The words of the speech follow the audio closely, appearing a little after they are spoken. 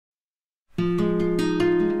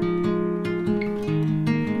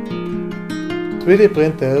3D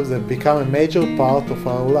printers have become a major part of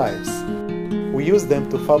our lives. We use them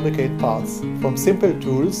to fabricate parts, from simple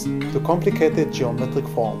tools to complicated geometric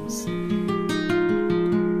forms.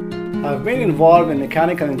 I've been involved in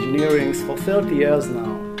mechanical engineering for 30 years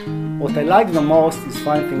now. What I like the most is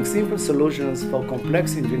finding simple solutions for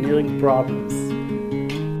complex engineering problems.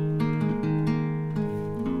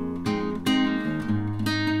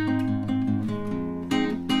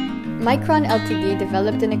 Micron Ltd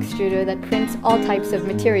developed an extruder that prints all types of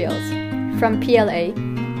materials, from PLA,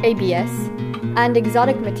 ABS, and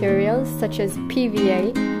exotic materials such as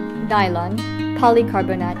PVA, nylon,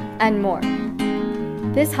 polycarbonate, and more.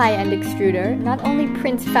 This high-end extruder not only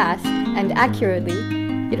prints fast and accurately,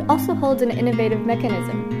 it also holds an innovative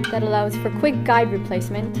mechanism that allows for quick guide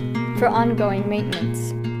replacement for ongoing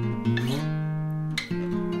maintenance.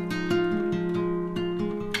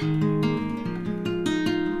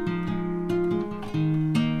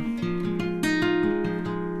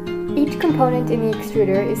 Each component in the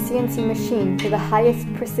extruder is CNC machined to the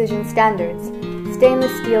highest precision standards: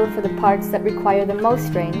 stainless steel for the parts that require the most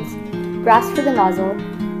strains, brass for the nozzle,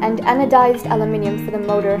 and anodized aluminium for the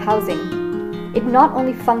motor housing. It not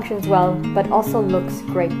only functions well, but also looks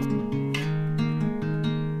great.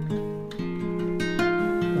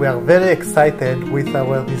 We are very excited with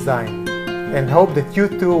our design and hope that you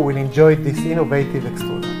too will enjoy this innovative extruder.